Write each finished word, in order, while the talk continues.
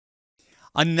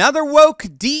Another woke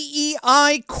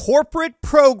DEI corporate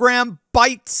program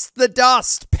bites the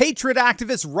dust. Patriot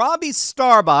activist Robbie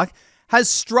Starbuck has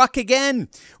struck again.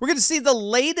 We're going to see the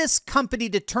latest company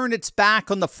to turn its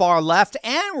back on the far left,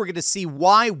 and we're going to see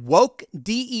why woke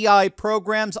DEI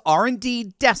programs are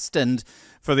indeed destined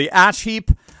for the ash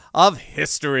heap of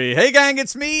history. Hey gang,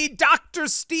 it's me, Dr.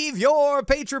 Steve, your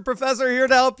Patriot professor, here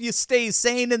to help you stay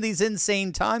sane in these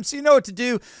insane times. So you know what to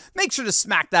do. Make sure to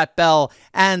smack that bell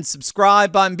and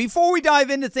subscribe button. Before we dive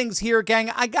into things here, gang,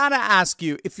 I gotta ask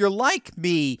you, if you're like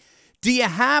me, do you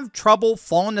have trouble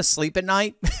falling asleep at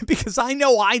night? Because I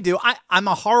know I do. I'm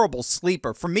a horrible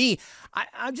sleeper. For me,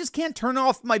 I just can't turn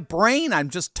off my brain. I'm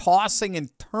just tossing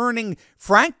and turning,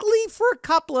 frankly, for a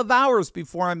couple of hours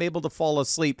before I'm able to fall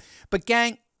asleep. But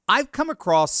gang, I've come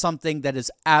across something that has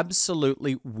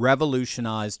absolutely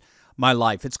revolutionized my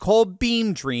life. It's called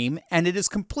Beam Dream, and it has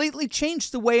completely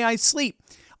changed the way I sleep.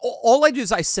 All I do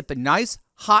is I sip a nice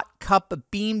hot cup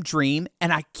of Beam Dream,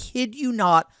 and I kid you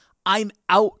not, I'm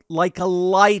out like a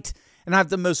light, and I have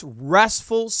the most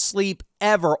restful sleep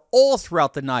ever all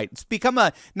throughout the night. It's become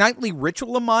a nightly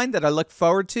ritual of mine that I look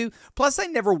forward to. Plus, I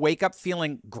never wake up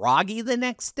feeling groggy the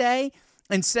next day.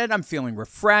 Instead, I'm feeling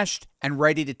refreshed and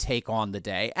ready to take on the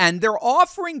day. And they're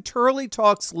offering Turley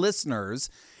Talks listeners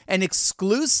an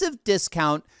exclusive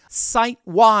discount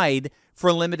site-wide for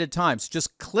a limited time. So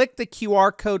just click the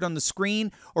QR code on the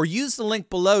screen or use the link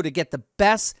below to get the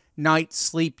best night's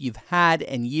sleep you've had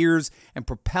in years and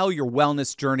propel your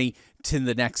wellness journey to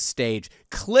the next stage.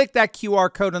 Click that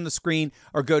QR code on the screen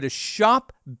or go to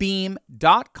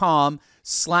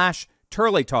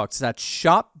shopbeam.com/Turley Talks. That's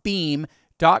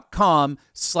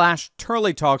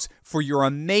shopbeam.com/Turley Talks for your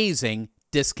amazing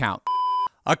discount.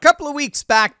 A couple of weeks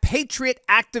back, Patriot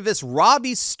activist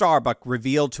Robbie Starbuck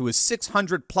revealed to his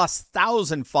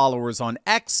 600,000+ followers on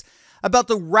X about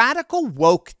the radical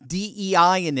woke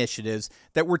DEI initiatives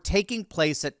that were taking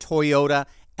place at Toyota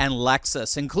and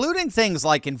Lexus, including things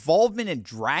like involvement in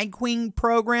drag queen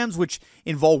programs, which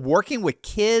involve working with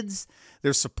kids,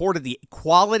 their support of the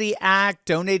Equality Act,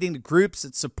 donating to groups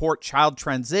that support child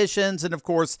transitions, and of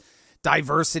course,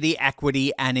 diversity,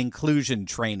 equity, and inclusion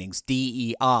trainings,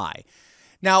 DEI.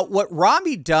 Now, what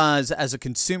Robbie does as a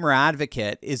consumer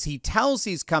advocate is he tells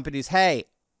these companies, hey,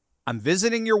 I'm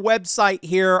visiting your website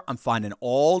here. I'm finding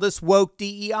all this woke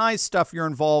DEI stuff you're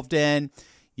involved in.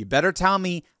 You better tell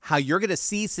me how you're going to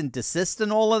cease and desist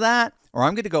and all of that, or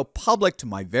I'm going to go public to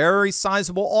my very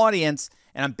sizable audience,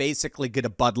 and I'm basically going to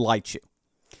Bud Light you.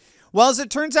 Well, as it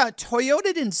turns out,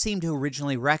 Toyota didn't seem to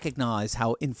originally recognize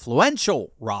how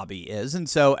influential Robbie is, and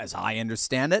so, as I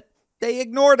understand it, they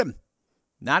ignored him.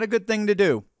 Not a good thing to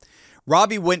do.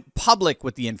 Robbie went public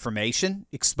with the information,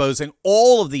 exposing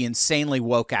all of the insanely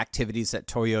woke activities that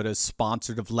Toyota has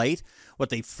sponsored of late, what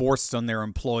they forced on their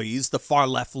employees, the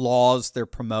far-left laws they're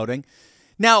promoting.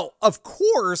 Now, of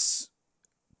course,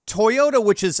 Toyota,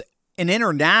 which is an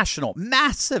international,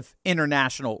 massive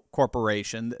international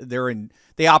corporation,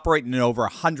 they operate in over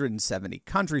 170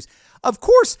 countries. Of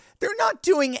course, they're not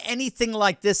doing anything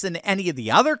like this in any of the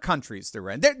other countries they're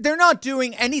in. They're not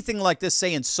doing anything like this,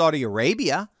 say, in Saudi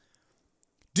Arabia.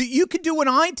 You could do what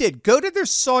I did. Go to their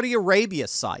Saudi Arabia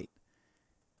site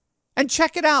and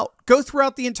check it out. Go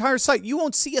throughout the entire site. You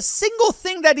won't see a single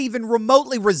thing that even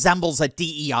remotely resembles a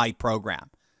DEI program.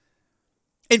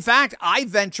 In fact, I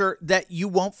venture that you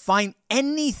won't find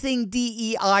anything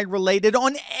DEI related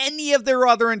on any of their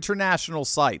other international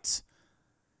sites.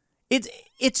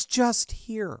 It's just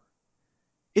here.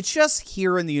 It's just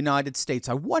here in the United States.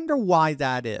 I wonder why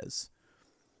that is.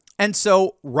 And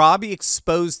so Robbie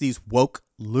exposed these woke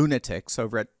lunatics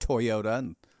over at Toyota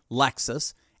and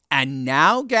Lexus. And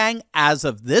now, gang, as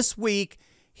of this week,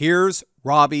 here's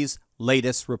Robbie's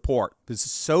latest report. This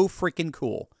is so freaking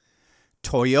cool.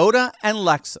 Toyota and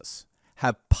Lexus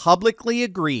have publicly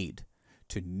agreed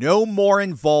to no more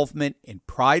involvement in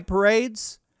pride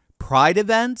parades, pride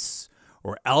events,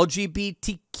 or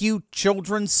LGBTQ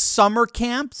children's summer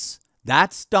camps.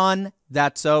 That's done.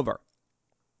 That's over.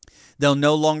 They'll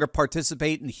no longer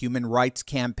participate in the Human Rights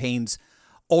Campaign's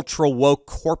ultra-woke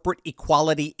Corporate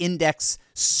Equality Index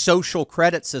social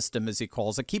credit system, as he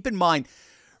calls it. Keep in mind,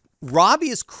 Robbie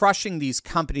is crushing these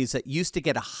companies that used to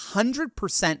get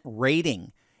 100%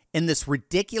 rating in this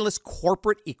ridiculous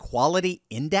Corporate Equality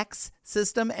Index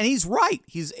system. And he's right.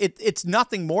 It's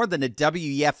nothing more than a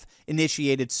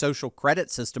WEF-initiated social credit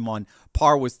system on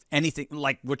par with anything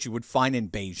like what you would find in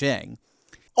Beijing.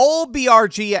 All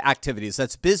BRG activities,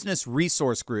 that's business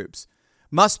resource groups,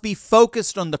 must be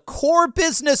focused on the core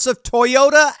business of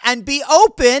Toyota and be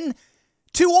open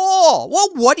to all. Well,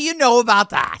 what do you know about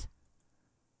that?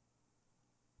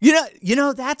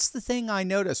 That's the thing I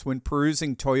noticed when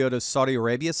perusing Toyota's Saudi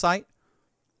Arabia site.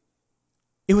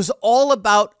 It was all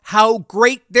about how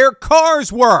great their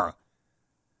cars were.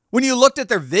 When you looked at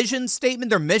their vision statement,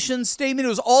 their mission statement, it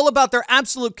was all about their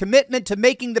absolute commitment to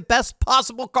making the best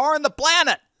possible car on the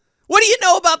planet. What do you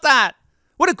know about that?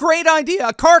 What a great idea.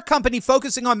 A car company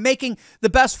focusing on making the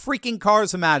best freaking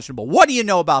cars imaginable. What do you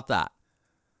know about that?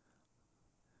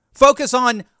 Focus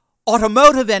on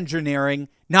automotive engineering,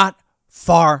 not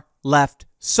far left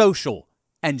social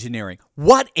engineering.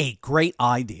 What a great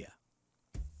idea.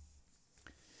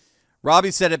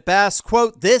 Robbie said it best,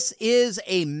 quote, "This is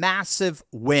a massive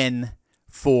win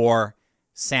for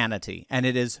sanity." And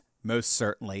it is most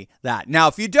certainly that. Now,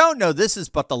 if you don't know, this is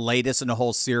but the latest in a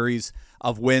whole series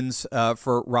of wins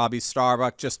for Robbie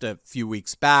Starbuck. Just a few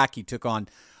weeks back, he took on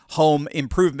home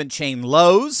improvement chain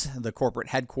Lowe's. The corporate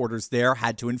headquarters there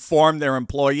had to inform their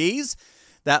employees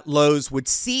that Lowe's would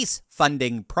cease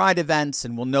funding Pride events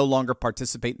and will no longer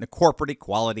participate in the Corporate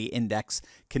Equality Index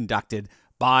conducted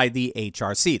by the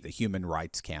HRC, the Human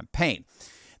Rights Campaign.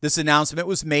 This announcement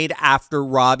was made after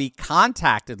Robbie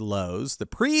contacted Lowe's the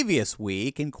previous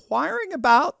week, inquiring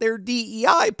about their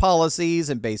DEI policies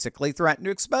and basically threatened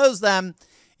to expose them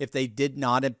if they did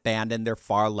not abandon their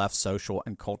far-left social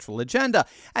and cultural agenda.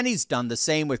 And he's done the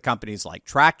same with companies like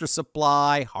Tractor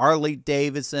Supply,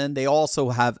 Harley-Davidson. They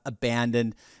also have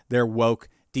abandoned their woke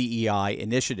DEI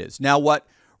initiatives. Now, what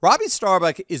Robbie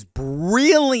Starbuck is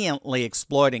brilliantly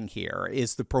exploiting here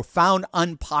is the profound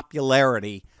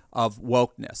unpopularity of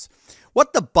wokeness.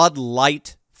 What the Bud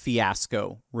Light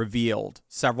fiasco revealed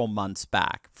several months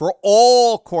back for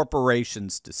all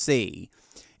corporations to see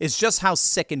is just how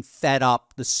sick and fed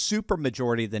up the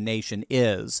supermajority of the nation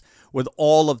is with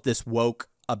all of this woke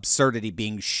absurdity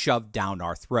being shoved down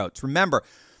our throats. Remember,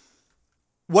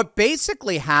 what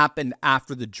basically happened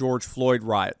after the George Floyd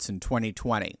riots in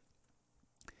 2020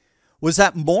 was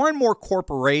that more and more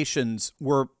corporations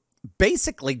were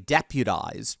basically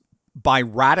deputized by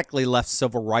radically left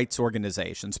civil rights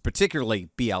organizations, particularly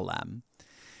BLM,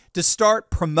 to start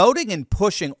promoting and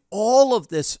pushing all of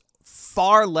this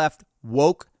far left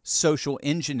woke social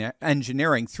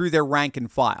engineering through their rank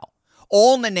and file,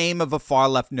 all in the name of a far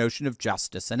left notion of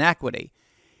justice and equity.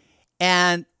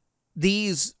 And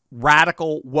these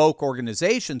radical woke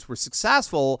organizations were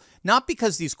successful not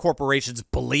because these corporations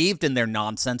believed in their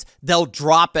nonsense. They'll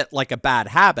drop it like a bad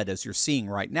habit, as you're seeing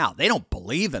right now. They don't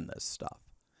believe in this stuff.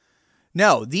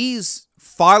 No, these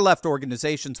far left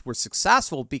organizations were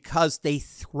successful because they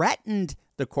threatened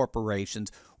the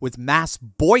corporations with mass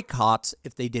boycotts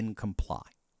if they didn't comply.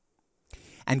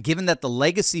 And given that the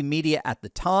legacy media at the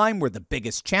time were the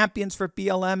biggest champions for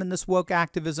BLM and this woke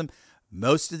activism,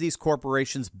 most of these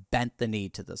corporations bent the knee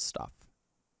to this stuff.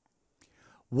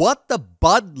 What the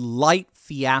Bud Light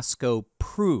fiasco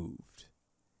proved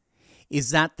is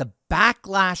that the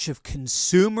backlash of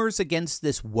consumers against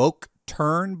this woke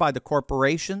turn by the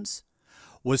corporations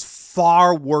was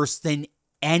far worse than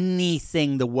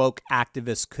anything the woke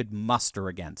activists could muster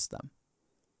against them.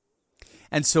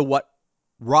 And so what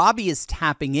Robbie is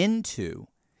tapping into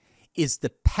is the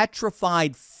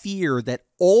petrified fear that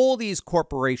all these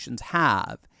corporations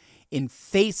have in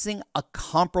facing a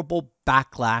comparable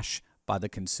backlash by the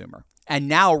consumer. And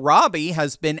now Robbie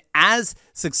has been as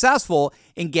successful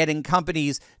in getting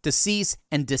companies to cease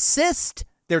and desist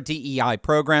their DEI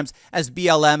programs as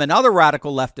BLM and other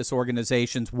radical leftist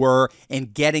organizations were in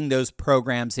getting those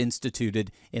programs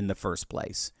instituted in the first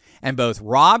place. And both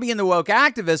Robbie and the woke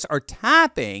activists are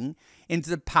tapping into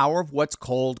the power of what's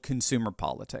called consumer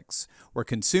politics, where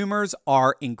consumers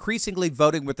are increasingly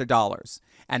voting with their dollars.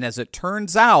 And as it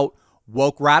turns out,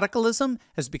 woke radicalism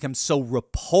has become so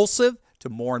repulsive to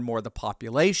more and more of the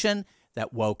population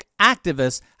that woke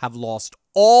activists have lost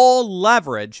all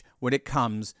leverage when it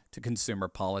comes to consumer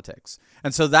politics.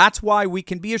 And so that's why we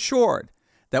can be assured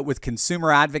that with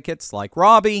consumer advocates like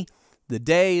Robbie, the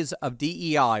days of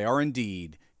DEI are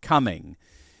indeed coming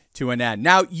to an end.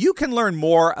 Now, you can learn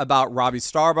more about Robbie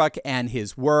Starbuck and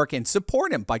his work and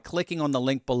support him by clicking on the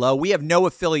link below. We have no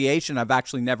affiliation. I've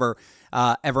actually never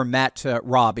ever met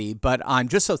Robbie, but I'm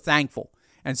just so thankful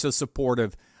and so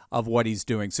supportive of what he's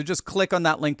doing. So just click on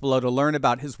that link below to learn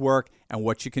about his work and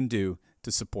what you can do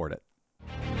to support it.